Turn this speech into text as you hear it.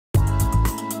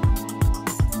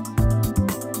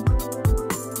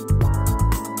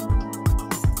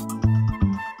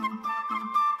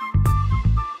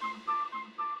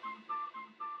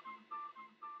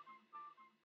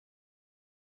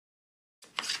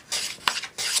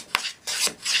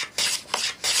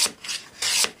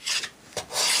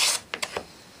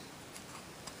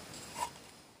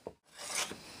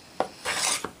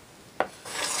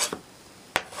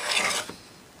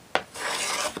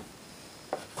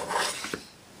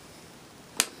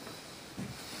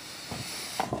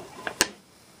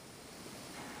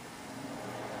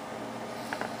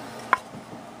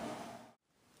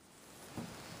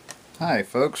Hi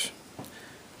folks,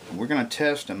 we're going to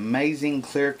test amazing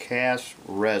clear cast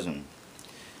resin.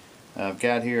 I've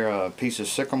got here a piece of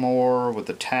sycamore with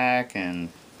a tack and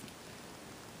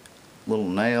a little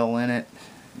nail in it,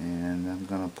 and I'm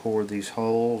going to pour these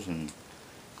holes and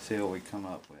see what we come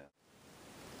up with.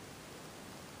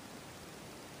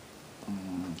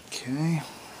 Okay,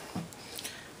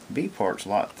 B part's a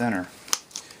lot thinner.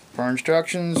 For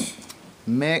instructions,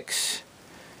 mix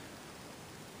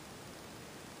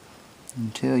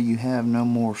until you have no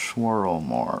more swirl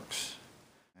marks.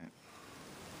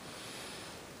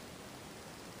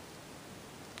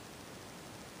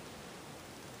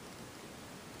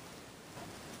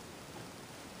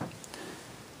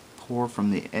 Pour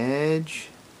from the edge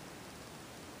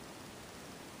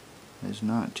as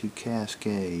not to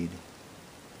cascade.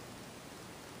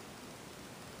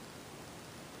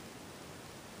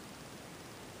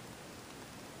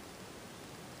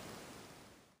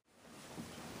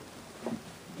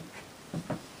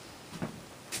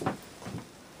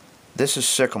 This is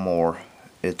sycamore.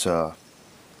 It's a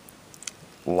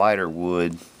lighter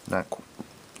wood, not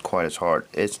quite as hard.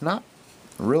 It's not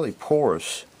really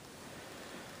porous.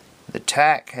 The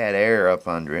tack had air up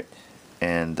under it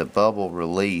and the bubble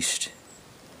released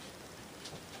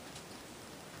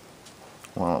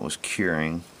while it was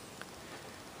curing.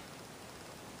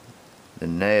 The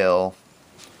nail,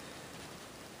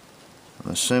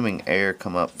 I'm assuming air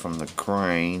come up from the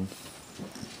grain.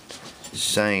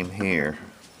 Same here.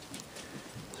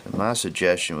 So my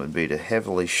suggestion would be to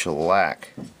heavily shellac.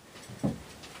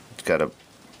 It's got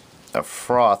a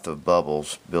froth of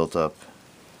bubbles built up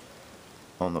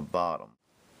on the bottom.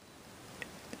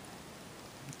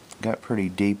 Got pretty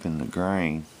deep in the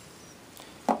grain.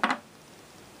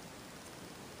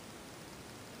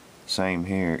 Same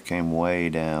here, it came way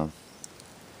down.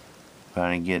 But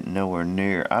I didn't get nowhere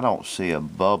near. I don't see a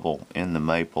bubble in the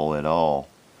maple at all.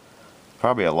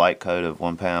 Probably a light coat of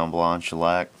 1 pound blonde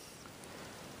shellac,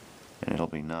 and it'll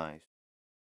be nice.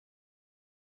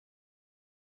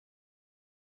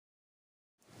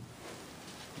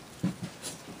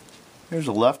 Here's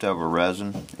a leftover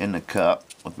resin in the cup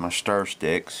with my stir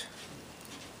sticks.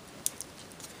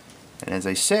 And as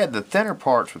I said, the thinner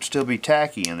parts would still be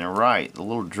tacky, and they're right. The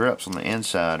little drips on the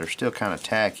inside are still kind of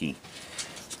tacky.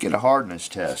 Let's get a hardness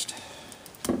test.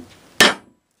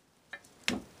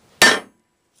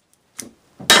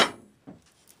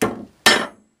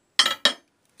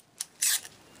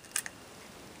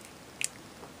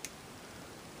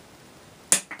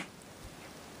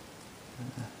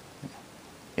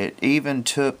 It even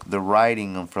took the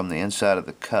writing from the inside of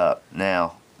the cup.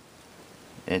 Now,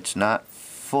 it's not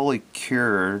fully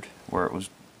cured where it was.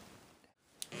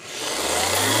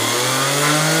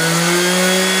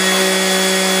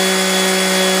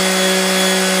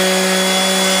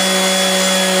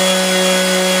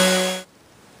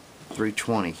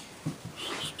 $320.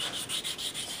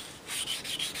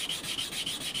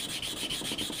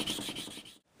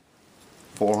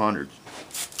 $400.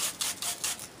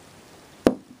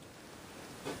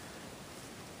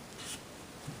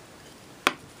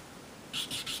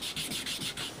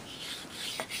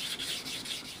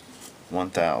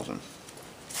 $1,000.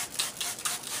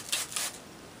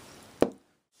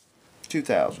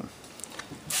 $2,000.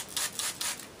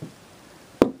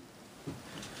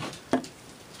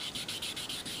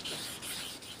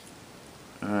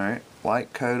 Alright,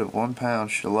 light coat of 1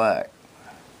 pound shellac.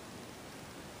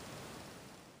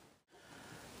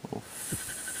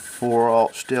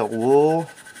 4/0 steel wool.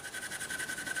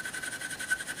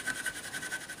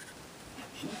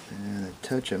 And a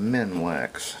touch of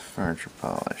Minwax furniture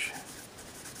polish.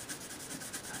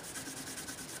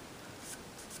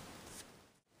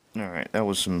 Alright, that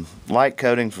was some light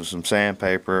coatings with some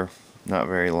sandpaper, not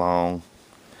very long.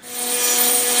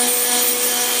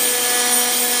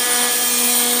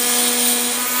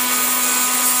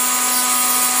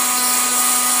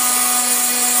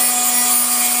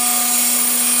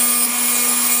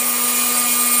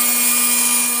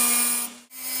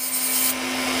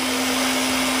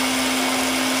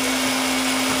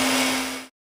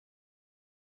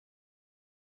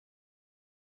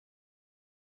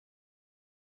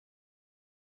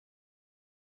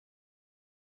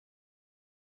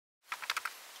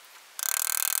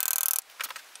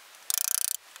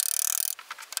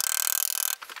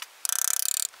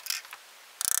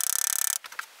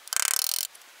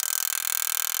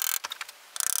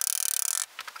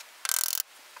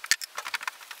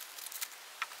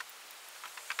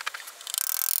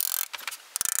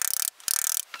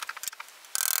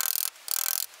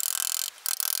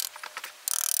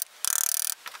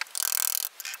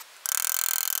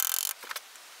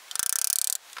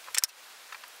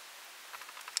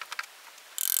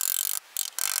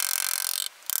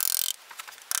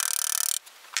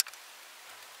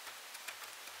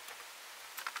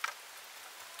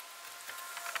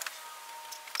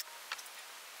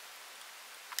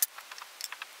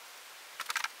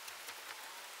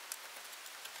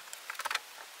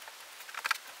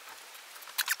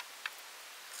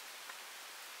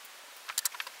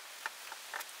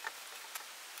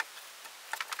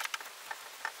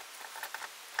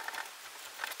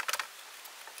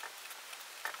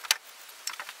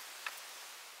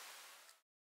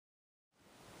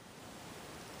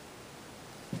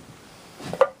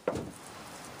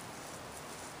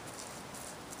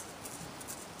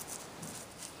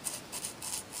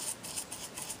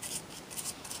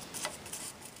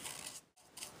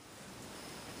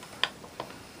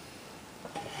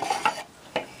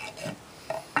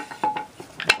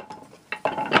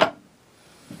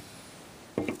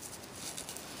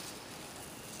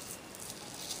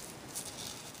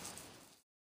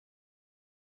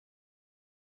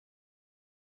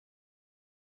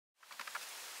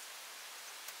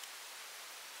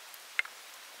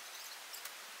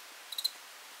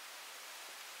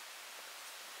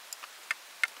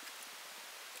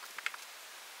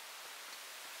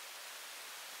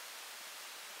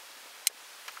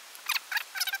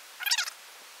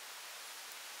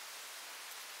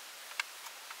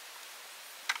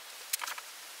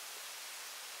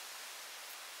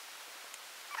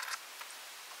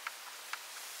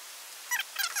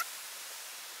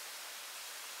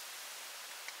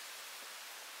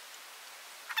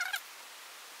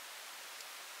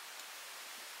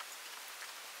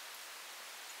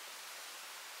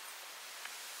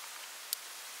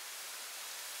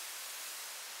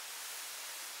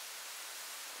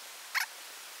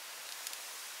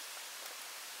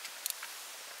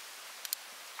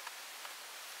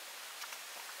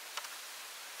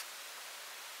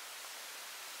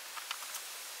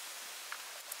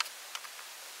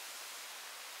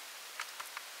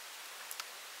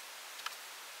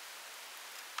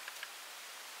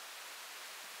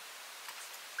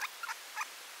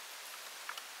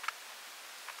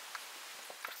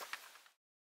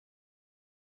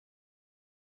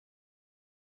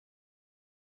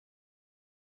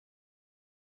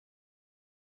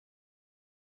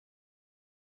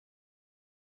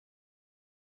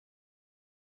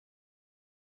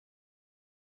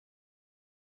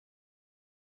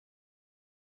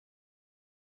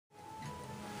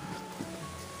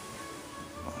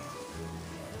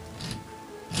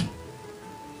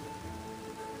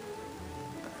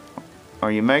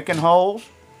 Are you making holes?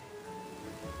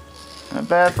 Not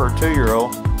bad for a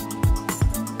 2-year-old.